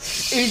coming up.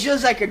 It's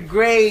just like a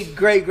great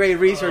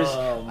resource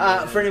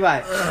for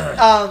anybody.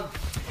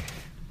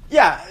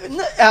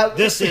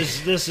 This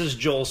is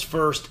Joel's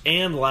first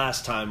and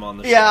last time on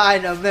the show. Yeah, I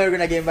know. I'm never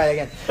gonna get invited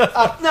again.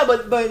 No,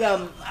 but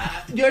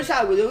the other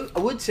side I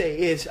would say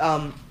is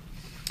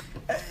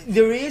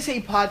there is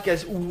a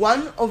podcast.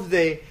 One of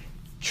the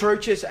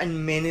churches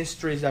and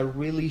ministries that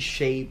really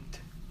shaped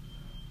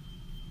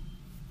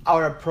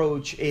our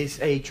approach is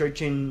a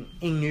church in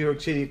New York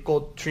City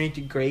called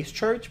Trinity Grace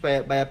Church by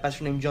a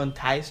pastor named John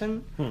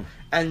Tyson.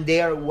 And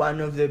they are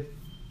one of the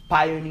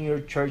pioneer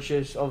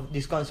churches of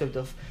this concept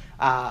of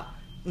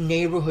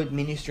neighborhood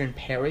ministry in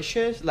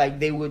parishes. Like,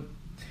 they would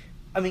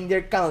I mean,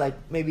 they're kind of like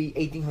maybe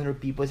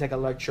 1,800 people. It's like a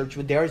large church,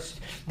 but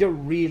they're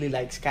really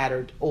like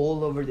scattered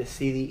all over the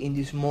city in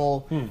these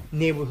small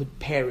neighborhood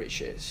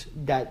parishes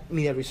that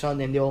meet every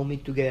Sunday, and they all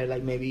meet together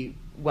like maybe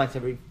once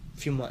every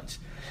few months.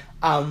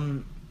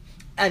 And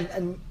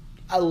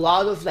a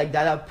lot of like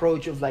that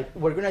approach of like,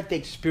 we're gonna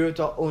take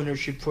spiritual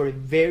ownership for a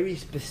very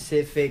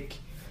specific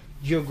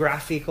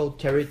geographical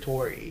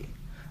territory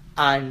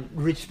and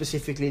reach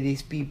specifically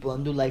these people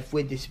and do life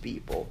with these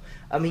people.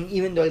 I mean,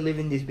 even though I live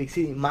in this big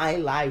city, my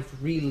life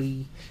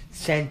really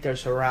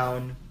centers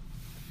around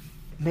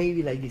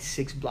maybe like this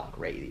 6-block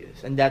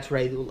radius, and that's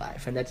where I do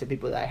life, and that's the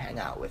people that I hang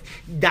out with.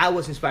 That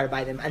was inspired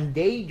by them, and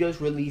they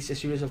just released a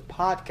series of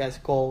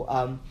podcasts called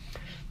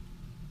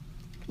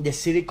the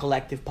City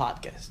Collective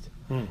Podcast.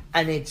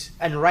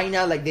 And right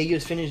now, like, they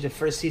just finished the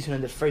first season,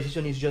 and the first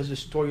season is just the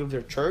story of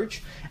their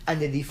church and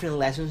the different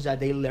lessons that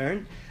they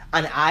learned.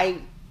 And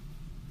I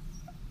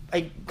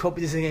hope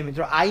this is a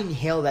intro. I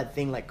inhale that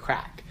thing like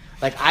crack.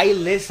 Like, I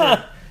listen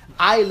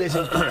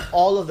to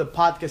all of the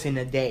podcasts in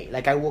a day.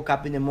 Like, I woke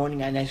up in the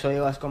morning and I saw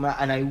it was coming out,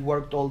 and I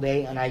worked all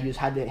day, and I just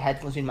had the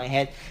headphones in my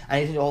head and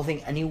I listened to the whole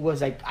thing, and it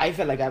was like, I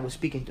felt like I was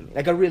speaking to me.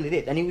 Like, I really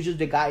did. And it was just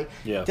the guy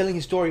telling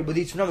his story, but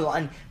it's phenomenal.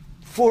 And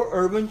for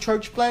urban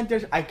church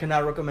planters, I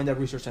cannot recommend that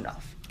resource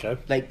enough. Okay.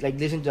 Like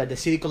listen to the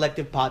City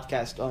Collective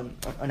podcast on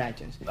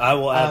iTunes. I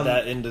will add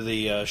that into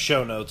the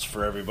show notes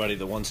for everybody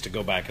that wants to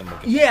go back and look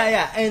at it.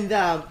 Yeah. And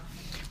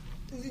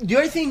the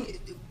other thing,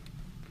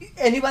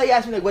 anybody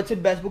asked me, like, what's the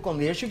best book on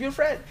leadership you've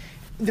read?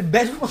 The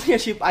best book on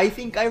leadership I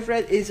think I've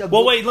read is a book.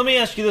 Well, wait, let me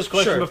ask you this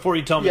question before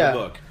you tell me the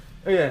book.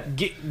 Yeah.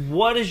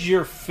 What is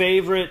your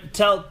favorite?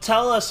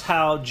 Tell us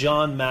how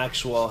John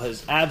Maxwell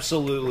has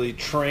absolutely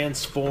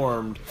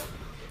transformed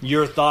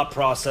your thought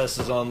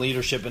processes on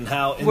leadership, and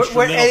how instrumental.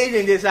 We're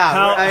editing this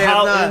out.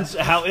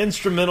 How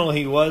instrumental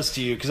he was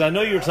to you, because I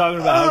know you were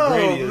talking about how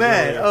great he is.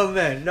 Oh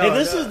man! No, hey,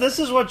 this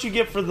is what you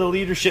get for the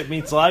Leadership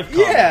Meets Life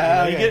comment.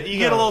 Yeah, you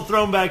get a little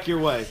thrown back your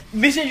way.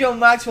 Mr. John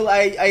Maxwell,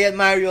 I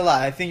admire you a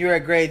lot. I think you're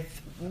a great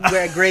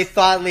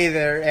thought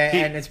leader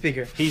and a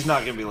speaker. He's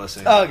not going to be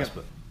listening. Oh, okay.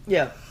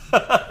 Yeah.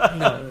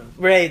 No,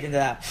 we're editing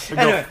that.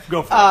 Anyway,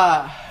 go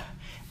for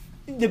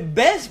it. The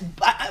best.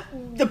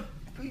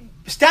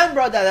 Stan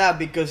brought that up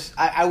because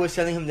I was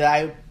telling him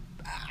that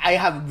I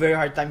have a very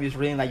hard time just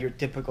reading like your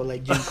typical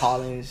like Jim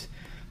Collins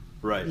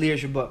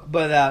leadership book.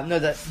 But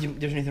not that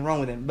there's anything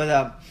wrong with him.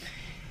 But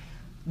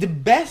the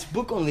best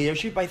book on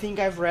leadership I think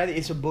I've read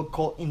is a book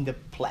called In the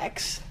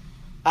Plex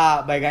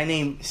by a guy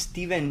named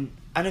Stephen.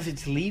 I don't know if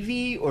it's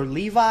Levy or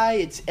Levi.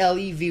 It's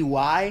Levy,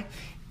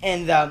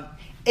 and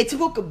it's a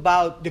book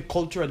about the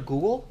culture at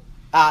Google.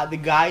 The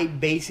guy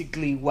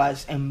basically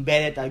was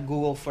embedded at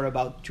Google for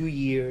about 2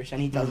 years,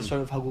 and he tells us sort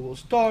of how Google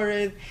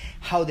started,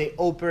 how they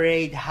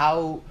operate,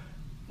 how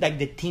like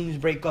the teams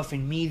break off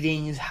in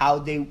meetings, how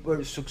they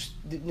were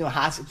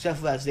how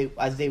successful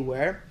as they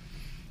were.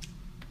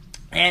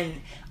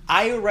 And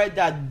I read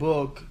that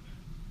book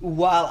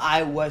while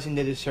I was in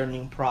the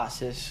discerning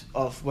process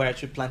of whether I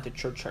should plant a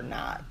church or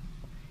not.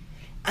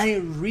 And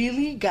it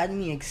really got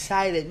me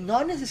excited,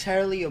 not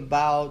necessarily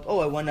about,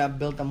 I want to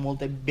build a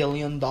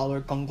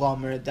multi-billion-dollar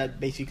conglomerate that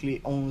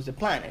basically owns the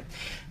planet.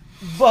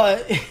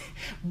 But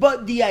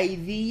the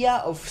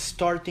idea of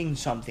starting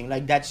something,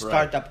 like that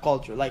startup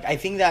culture. Like, I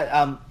think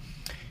that,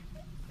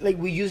 like,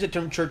 we use the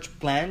term church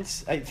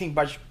plants. I think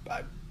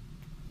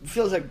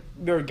feels like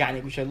very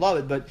organic, which I love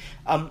it. But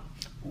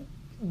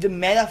the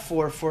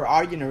metaphor for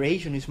our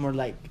generation is more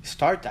like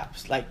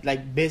startups,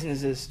 like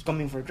businesses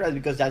coming for trust,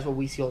 because that's what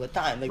we see all the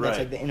time. Like that's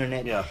like the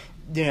internet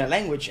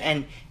language,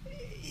 and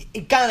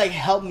it kind of like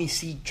helped me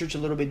see church a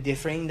little bit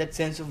different in that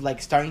sense of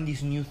like starting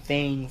this new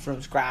thing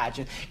from scratch,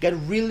 and got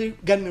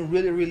me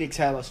really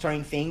excited about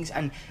starting things.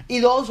 And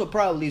it also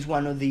probably is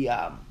one of the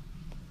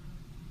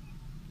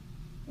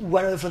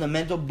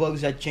fundamental books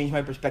that changed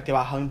my perspective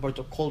about how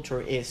important culture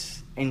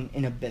is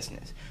in a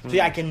business. So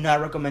I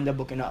cannot recommend that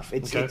book enough.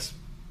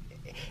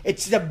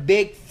 It's a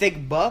big,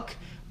 thick book,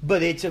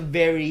 but it's a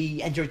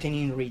very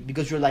entertaining read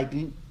because you're like,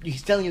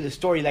 he's telling you the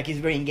story, like he's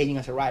very engaging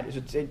as a writer.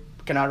 So I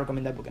cannot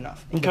recommend that book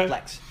enough. In the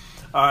Plex.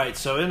 All right,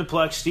 so In the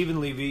Plex, Stephen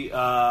Levy.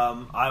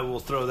 I will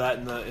throw that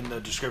in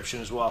the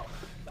description as well.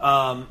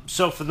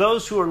 So for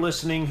those who are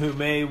listening who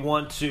may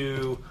want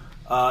to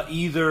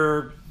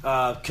either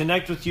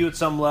connect with you at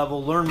some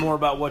level, learn more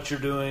about what you're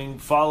doing,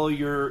 follow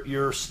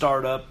your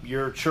startup,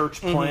 your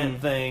church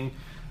plant thing,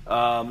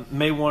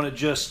 may want to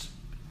just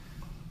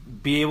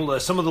be able to,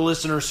 some of the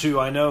listeners who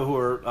I know who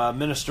are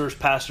ministers,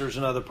 pastors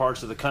in other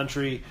parts of the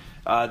country,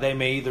 they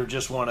may either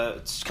just want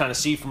to kind of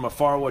see from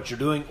afar what you're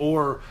doing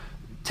or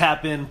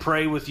tap in,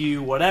 pray with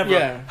you, whatever.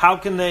 Yeah. How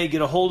can they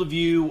get a hold of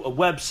you, a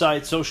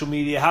website, social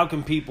media? How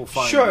can people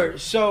find you? Sure.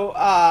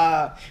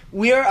 So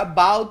we are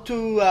about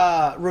to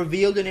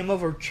reveal the name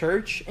of our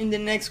church in the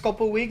next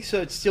couple of weeks,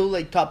 so it's still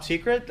like top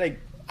secret. Like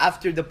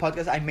after the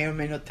podcast, I may or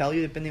may not tell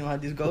you, depending on how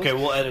this goes. Okay,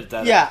 we'll edit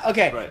that. Yeah,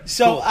 okay. Right.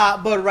 So,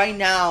 cool. But right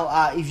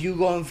now, if you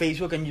go on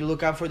Facebook and you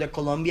look out for the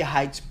Columbia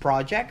Heights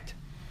Project,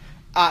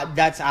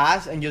 That's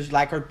us, and just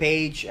like our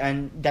page,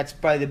 and that's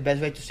probably the best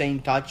way to stay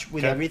in touch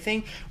with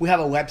everything. We have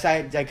a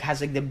website that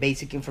has like the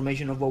basic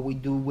information of what we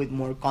do with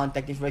more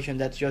contact information.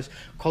 That's just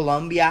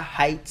Columbia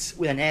Heights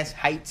with an S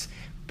Heights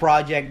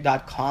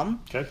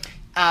project.com. Okay.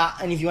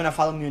 And if you want to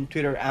follow me on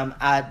Twitter, I'm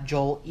at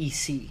Joel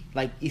EC,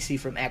 like EC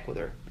from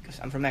Ecuador, because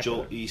I'm from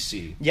Ecuador. Joel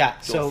EC. Yeah.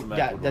 Joel from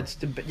Ecuador. That's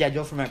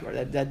Joel from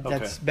Ecuador.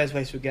 That's best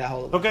ways to get a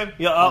hold of. Okay.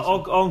 Yeah,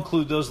 I'll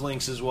include those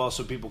links as well,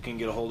 so people can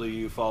get a hold of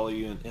you, follow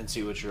you, and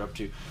see what you're up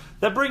to.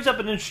 That brings up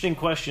an interesting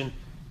question: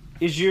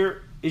 Is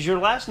your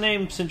last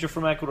name, since you're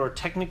from Ecuador,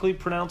 technically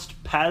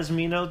pronounced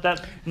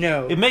Pazmino?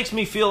 No. It makes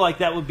me feel like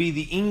that would be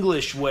the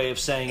English way of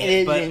saying it. It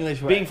is but the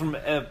English way. Being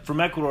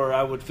from Ecuador,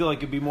 I would feel like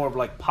it'd be more of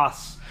like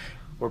Paz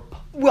or.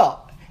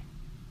 Well,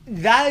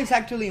 that is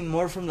actually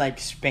more from like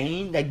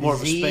Spain. Like more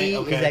the of Z Spain.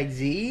 Okay. is like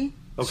Z.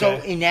 Okay. So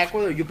in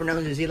Ecuador, you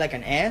pronounce the Z like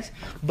an S.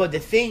 But the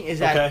thing is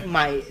that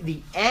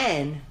the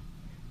N,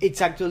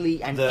 it's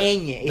actually an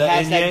ñ. It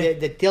has like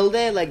the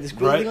tilde, like the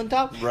squiggly thing on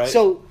top. Right.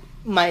 So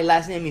my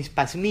last name is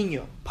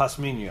Pazmino.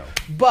 Pazmino.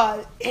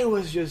 But it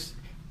was just,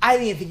 I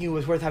didn't think it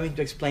was worth having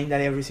to explain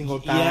that every single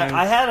time. Yeah,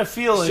 I had a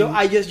feeling. So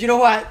I just, you know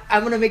what?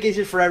 I'm going to make it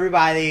easy for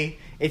everybody.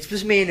 It's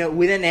Pazmino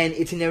with an N.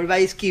 It's in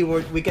everybody's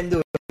keyboard. We can do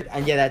it.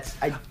 And yeah,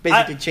 I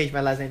basically changed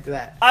my last name to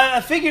that. I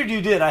figured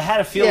you did. I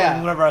had a feeling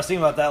whenever I was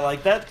thinking about that,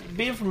 like that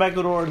being from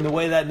Ecuador and the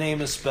way that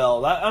name is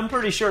spelled. I'm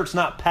pretty sure it's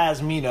not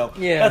Pazmino.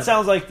 Yeah, that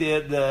sounds like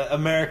the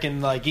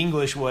American like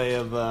English way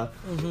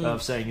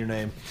of saying your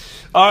name.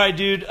 All right,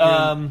 dude.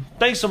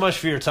 Thanks so much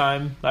for your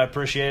time. I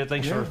appreciate it.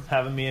 Thanks for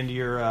having me into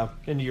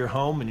your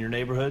home and your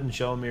neighborhood and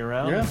showing me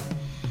around. Yeah.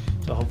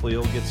 So hopefully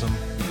you'll get some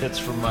hits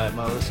from my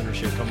listeners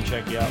here. Come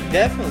check you out.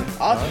 Definitely.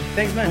 Awesome. Right.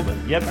 Thanks, man.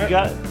 Cool. Yep, you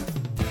got it.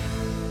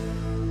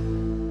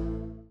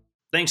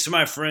 Thanks to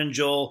my friend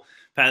Joel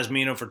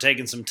Pazmino for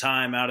taking some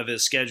time out of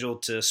his schedule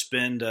to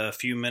spend a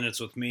few minutes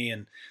with me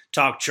and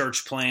talk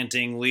church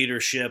planting,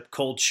 leadership,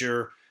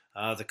 culture,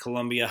 the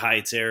Columbia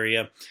Heights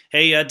area.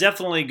 Hey,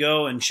 definitely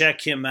go and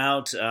check him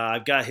out.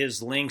 I've got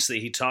his links that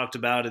he talked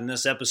about in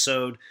this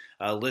episode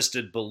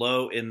listed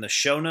below in the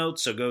show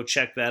notes, so go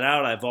check that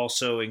out. I've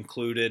also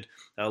included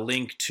a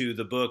link to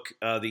the book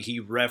that he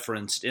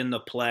referenced, In the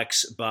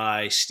Plex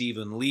by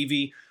Stephen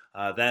Levy.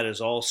 That is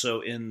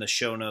also in the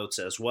show notes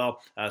as well,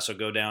 so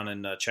go down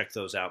and check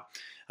those out.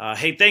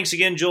 Hey, thanks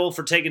again, Joel,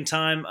 for taking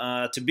time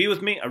to be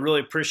with me. I really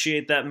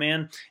appreciate that,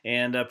 man,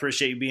 and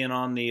appreciate you being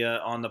on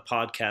the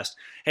podcast.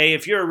 Hey,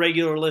 if you're a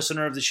regular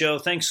listener of the show,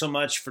 thanks so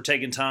much for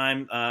taking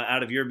time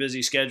out of your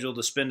busy schedule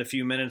to spend a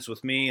few minutes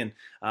with me and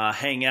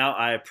hang out.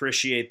 I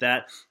appreciate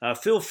that.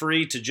 Feel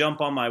free to jump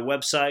on my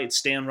website,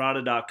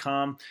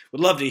 stanrada.com.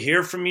 Would love to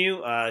hear from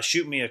you.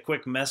 Shoot me a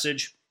quick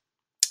message.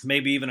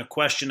 Maybe even a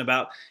question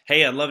about,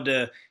 hey, I'd love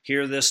to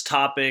hear this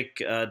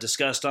topic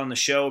discussed on the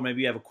show.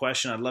 Maybe you have a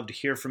question. I'd love to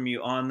hear from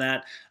you on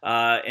that.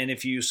 And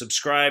if you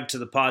subscribe to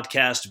the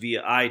podcast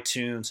via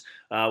iTunes,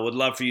 would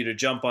love for you to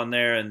jump on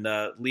there and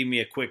leave me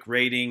a quick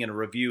rating and a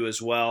review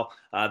as well.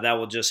 That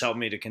will just help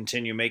me to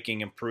continue making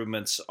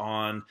improvements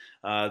on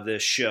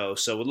this show.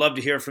 So would love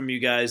to hear from you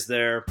guys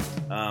there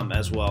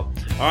as well.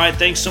 All right,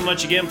 thanks so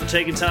much again for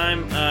taking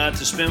time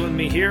to spend with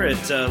me here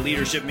at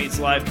Leadership Meets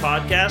Life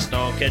podcast.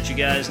 I'll catch you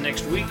guys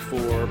next week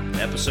for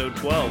episode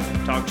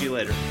 12. Talk to you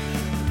later.